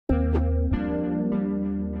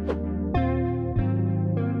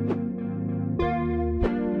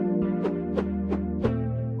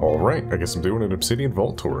Alright, I guess I'm doing an Obsidian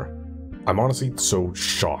Vault tour. I'm honestly so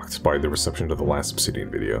shocked by the reception to the last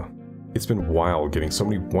Obsidian video. It's been wild getting so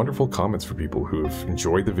many wonderful comments from people who have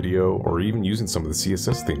enjoyed the video or even using some of the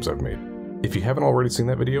CSS themes I've made. If you haven't already seen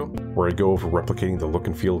that video, where I go over replicating the look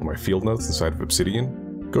and feel of my field notes inside of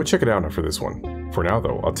Obsidian, go check it out after this one. For now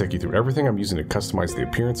though, I'll take you through everything I'm using to customize the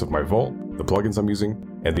appearance of my vault, the plugins I'm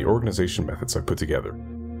using, and the organization methods I've put together.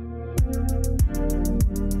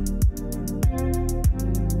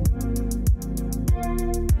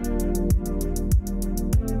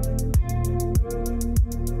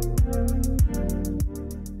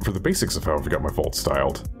 For the basics of how I've got my vault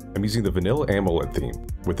styled, I'm using the vanilla AMOLED theme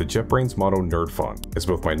with the JetBrains Mono Nerd font as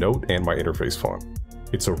both my note and my interface font.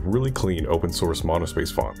 It's a really clean open source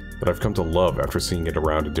monospace font that I've come to love after seeing it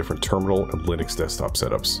around in different terminal and Linux desktop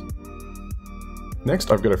setups.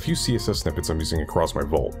 Next, I've got a few CSS snippets I'm using across my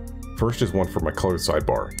vault. First is one for my colored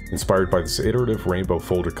sidebar, inspired by this iterative rainbow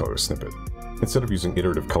folder color snippet. Instead of using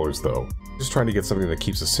iterative colors though, just trying to get something that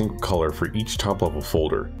keeps a single color for each top level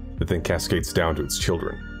folder that then cascades down to its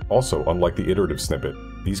children. Also, unlike the iterative snippet,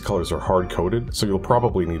 these colors are hard-coded, so you'll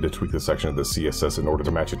probably need to tweak the section of the CSS in order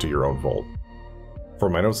to match it to your own vault. For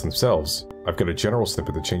my notes themselves, I've got a general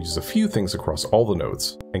snippet that changes a few things across all the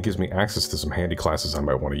notes, and gives me access to some handy classes I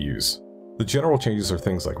might want to use. The general changes are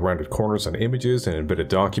things like rounded corners on images and embedded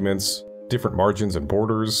documents, different margins and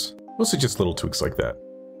borders, mostly just little tweaks like that.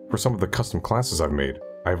 For some of the custom classes I've made,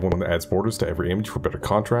 I have one that adds borders to every image for better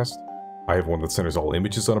contrast, I have one that centers all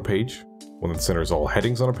images on a page, one that centers all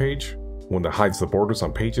headings on a page, one that hides the borders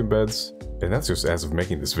on page embeds, and that's just as of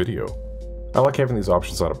making this video. I like having these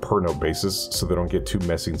options on a per note basis so they don't get too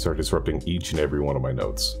messy and start disrupting each and every one of my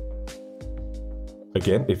notes.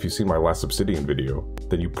 Again, if you've seen my last Obsidian video,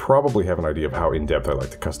 then you probably have an idea of how in-depth I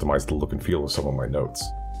like to customize the look and feel of some of my notes.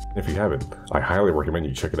 If you haven't, I highly recommend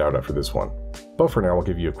you check it out after this one. But for now, I'll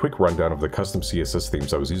give you a quick rundown of the custom CSS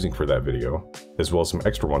themes I was using for that video, as well as some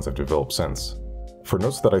extra ones I've developed since. For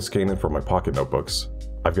notes that I scan in from my pocket notebooks,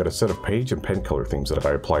 I've got a set of page and pen color themes that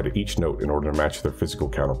I apply to each note in order to match their physical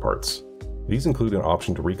counterparts. These include an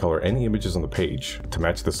option to recolor any images on the page to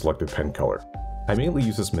match the selected pen color. I mainly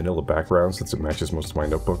use this manila background since it matches most of my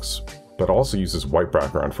notebooks, but also use this white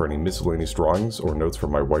background for any miscellaneous drawings or notes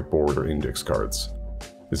from my whiteboard or index cards.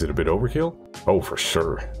 Is it a bit overkill? Oh, for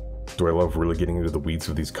sure. Do I love really getting into the weeds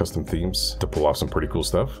of these custom themes to pull off some pretty cool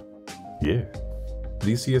stuff? Yeah.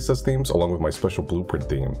 These CSS themes, along with my special blueprint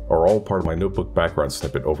theme, are all part of my notebook background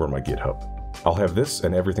snippet over on my GitHub. I'll have this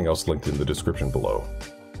and everything else linked in the description below.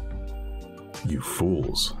 You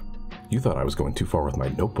fools. You thought I was going too far with my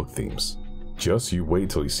notebook themes. Just you wait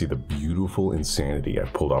till you see the beautiful insanity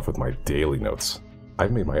I've pulled off with my daily notes.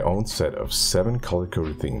 I've made my own set of 7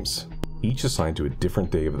 color-coded themes, each assigned to a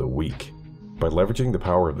different day of the week. By leveraging the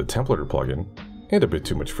power of the Completr plugin, and a bit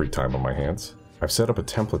too much free time on my hands, I've set up a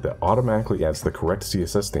template that automatically adds the correct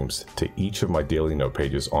CSS themes to each of my daily note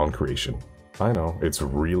pages on creation. I know, it's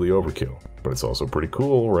really overkill, but it's also pretty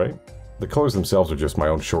cool, right? The colors themselves are just my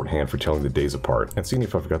own shorthand for telling the days apart and seeing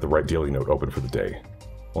if I've got the right daily note open for the day.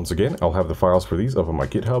 Once again, I'll have the files for these up on my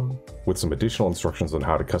GitHub, with some additional instructions on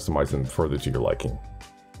how to customize them further to your liking.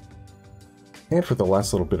 And for the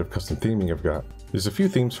last little bit of custom theming I've got, there's a few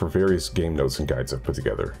themes for various game notes and guides I've put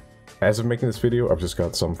together. As of making this video, I've just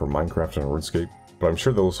got some for Minecraft and RuneScape, but I'm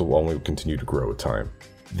sure those will only continue to grow with time.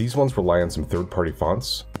 These ones rely on some third-party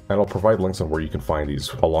fonts, and I'll provide links on where you can find these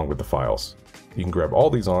along with the files. You can grab all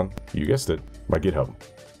these on, you guessed it, my GitHub.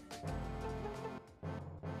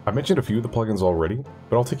 I mentioned a few of the plugins already,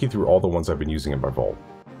 but I'll take you through all the ones I've been using in my vault.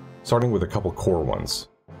 Starting with a couple core ones.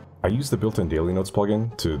 I use the built-in Daily Notes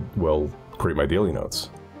plugin to, well, create my daily notes.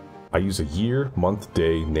 I use a year, month,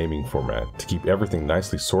 day naming format to keep everything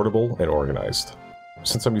nicely sortable and organized.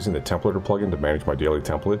 Since I'm using the Completr plugin to manage my daily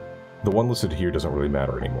template, the one listed here doesn't really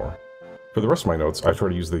matter anymore. For the rest of my notes, I try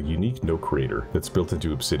to use the unique note creator that's built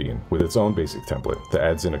into Obsidian with its own basic template that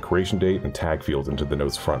adds in a creation date and tag field into the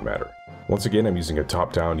note's front matter. Once again, I'm using a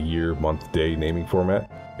top-down year, month, day naming format,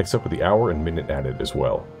 except with the hour and minute added as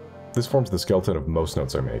well. This forms the skeleton of most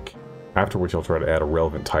notes I make, after which I'll try to add a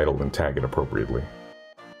relevant title and tag it appropriately.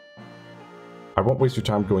 I won't waste your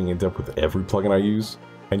time going in depth with every plugin I use,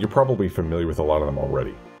 and you're probably familiar with a lot of them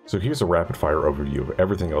already. So here's a rapid-fire overview of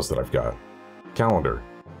everything else that I've got. Calendar.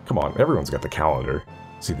 Come on, everyone's got the calendar.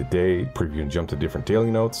 See the day, preview and jump to different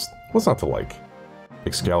daily notes. What's not to like?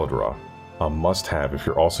 Excalidraw. A must-have if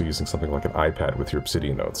you're also using something like an iPad with your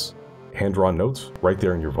Obsidian notes. Hand-drawn notes right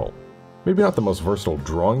there in your vault. Maybe not the most versatile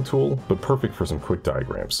drawing tool, but perfect for some quick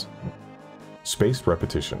diagrams. Spaced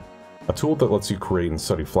repetition. A tool that lets you create and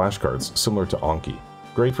study flashcards similar to Anki.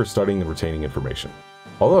 Great for studying and retaining information.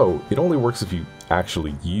 Although, it only works if you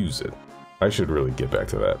actually use it. I should really get back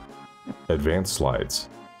to that. Advanced slides.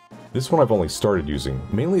 This one I've only started using,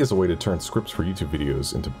 mainly as a way to turn scripts for YouTube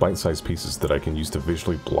videos into bite-sized pieces that I can use to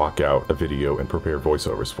visually block out a video and prepare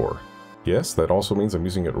voiceovers for. Yes, that also means I'm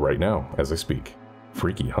using it right now, as I speak.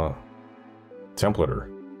 Freaky, huh?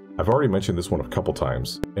 Completr. I've already mentioned this one a couple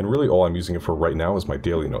times, and really all I'm using it for right now is my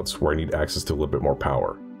daily notes, where I need access to a little bit more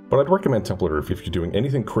power. But I'd recommend Completr if you're doing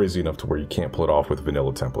anything crazy enough to where you can't pull it off with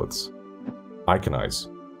vanilla templates.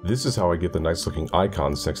 Iconize. This is how I get the nice looking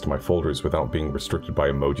icons next to my folders without being restricted by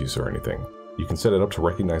emojis or anything. You can set it up to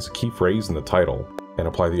recognize a key phrase in the title and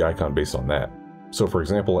apply the icon based on that. So for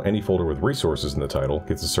example, any folder with resources in the title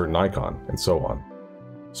gets a certain icon, and so on.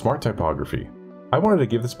 Smart Typography. I wanted to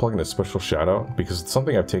give this plugin a special shout out because it's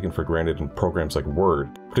something I've taken for granted in programs like Word,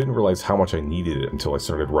 but didn't realize how much I needed it until I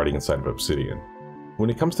started writing inside of Obsidian. When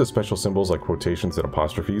it comes to special symbols like quotations and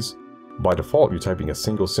apostrophes, by default you're typing a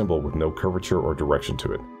single symbol with no curvature or direction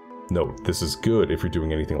to it. Note, this is good if you're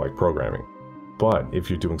doing anything like programming. But if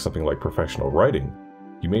you're doing something like professional writing,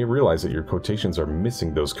 you may realize that your quotations are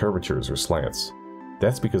missing those curvatures or slants.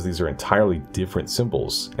 That's because these are entirely different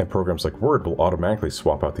symbols, and programs like Word will automatically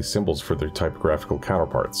swap out these symbols for their typographical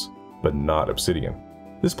counterparts, but not Obsidian.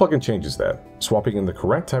 This plugin changes that, swapping in the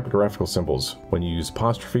correct typographical symbols when you use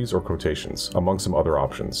apostrophes or quotations, among some other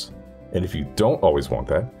options. And if you don't always want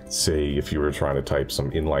that, say if you were trying to type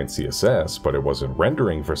some inline CSS, but it wasn't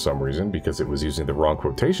rendering for some reason because it was using the wrong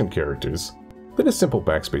quotation characters, then a simple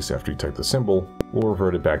backspace after you type the symbol will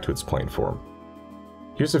revert it back to its plain form.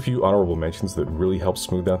 Here's a few honorable mentions that really help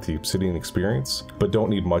smooth out the Obsidian experience, but don't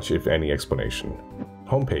need much if any explanation.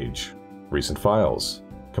 Homepage, recent files,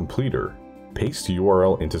 Completr, paste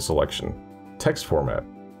URL into selection, text format,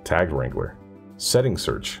 tagged Wrangler, setting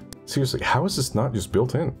search. Seriously, how is this not just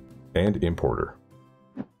built in? And importer.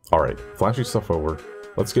 Alright, flashy stuff over,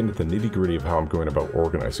 let's get into the nitty-gritty of how I'm going about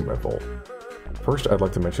organizing my vault. First, I'd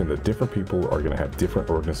like to mention that different people are going to have different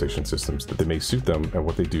organization systems that may suit them and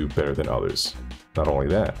what they do better than others. Not only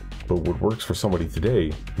that, but what works for somebody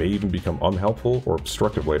today may even become unhelpful or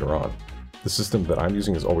obstructive later on. The system that I'm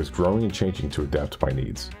using is always growing and changing to adapt to my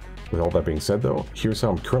needs. With all that being said though, here's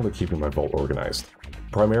how I'm currently keeping my vault organized.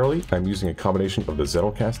 Primarily, I'm using a combination of the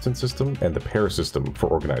Zettelkasten system and the Pair system for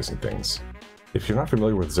organizing things. If you're not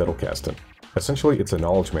familiar with Zettelkasten, essentially it's a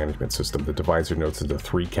knowledge management system that divides your notes into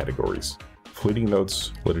 3 categories: fleeting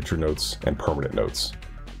notes, literature notes, and permanent notes.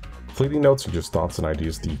 Fleeting notes are just thoughts and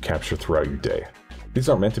ideas that you capture throughout your day. These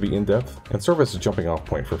aren't meant to be in-depth and serve as a jumping off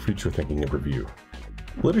point for future thinking and review.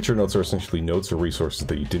 Literature notes are essentially notes or resources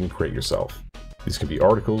that you didn't create yourself. These can be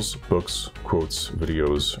articles, books, quotes,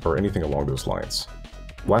 videos, or anything along those lines.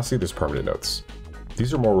 Lastly, there's permanent notes.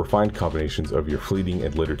 These are more refined combinations of your fleeting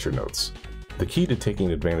and literature notes. The key to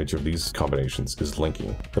taking advantage of these combinations is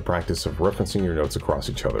linking, the practice of referencing your notes across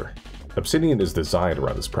each other. Obsidian is designed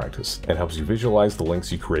around this practice and helps you visualize the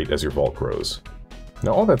links you create as your vault grows.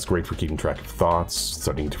 Now all that's great for keeping track of thoughts,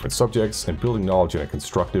 studying different subjects, and building knowledge in a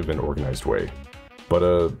constructive and organized way.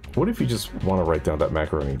 But what if you just want to write down that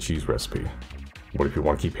macaroni and cheese recipe? What if you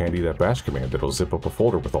want to keep handy that bash command that'll zip up a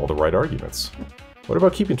folder with all the right arguments? What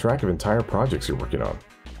about keeping track of entire projects you're working on?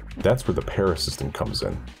 That's where the Para system comes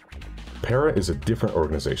in. Para is a different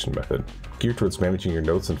organization method, geared towards managing your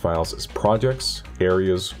notes and files as projects,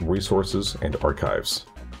 areas, resources, and archives.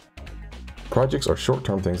 Projects are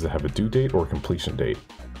short-term things that have a due date or completion date.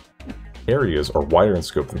 Areas are wider in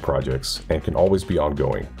scope than projects and can always be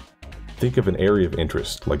ongoing. Think of an area of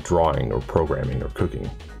interest like drawing or programming or cooking.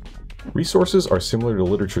 Resources are similar to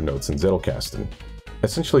literature notes in Zettelkasten,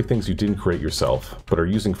 essentially things you didn't create yourself but are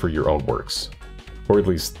using for your own works. Or at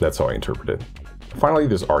least that's how I interpret it. Finally,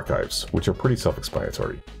 there's archives, which are pretty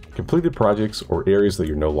self-explanatory. Completed projects or areas that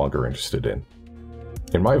you're no longer interested in.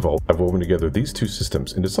 In my vault, I've woven together these 2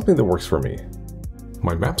 systems into something that works for me.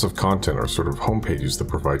 My maps of content are sort of home pages that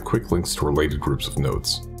provide quick links to related groups of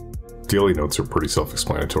notes. Daily notes are pretty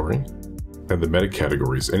self-explanatory, and the meta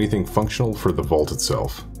category is anything functional for the vault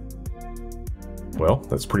itself. Well,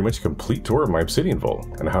 that's pretty much a complete tour of my Obsidian vault,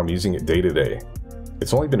 and how I'm using it day to day.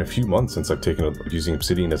 It's only been a few months since I've taken up using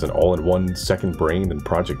Obsidian as an all-in-one second brain and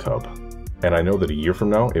project hub, and I know that a year from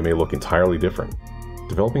now it may look entirely different.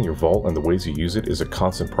 Developing your vault and the ways you use it is a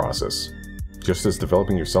constant process, just as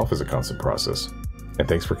developing yourself is a constant process. And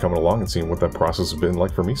thanks for coming along and seeing what that process has been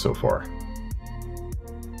like for me so far.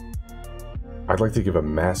 I'd like to give a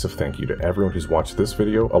massive thank you to everyone who's watched this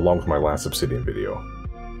video along with my last Obsidian video.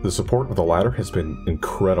 The support of the latter has been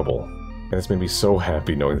incredible, and it's made me so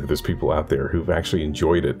happy knowing that there's people out there who've actually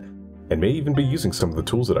enjoyed it, and may even be using some of the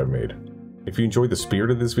tools that I've made. If you enjoyed the spirit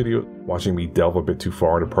of this video, watching me delve a bit too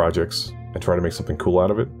far into projects, and try to make something cool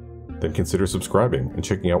out of it? Then consider subscribing and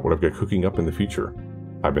checking out what I've got cooking up in the future.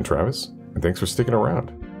 I've been Travis, and thanks for sticking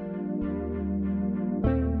around.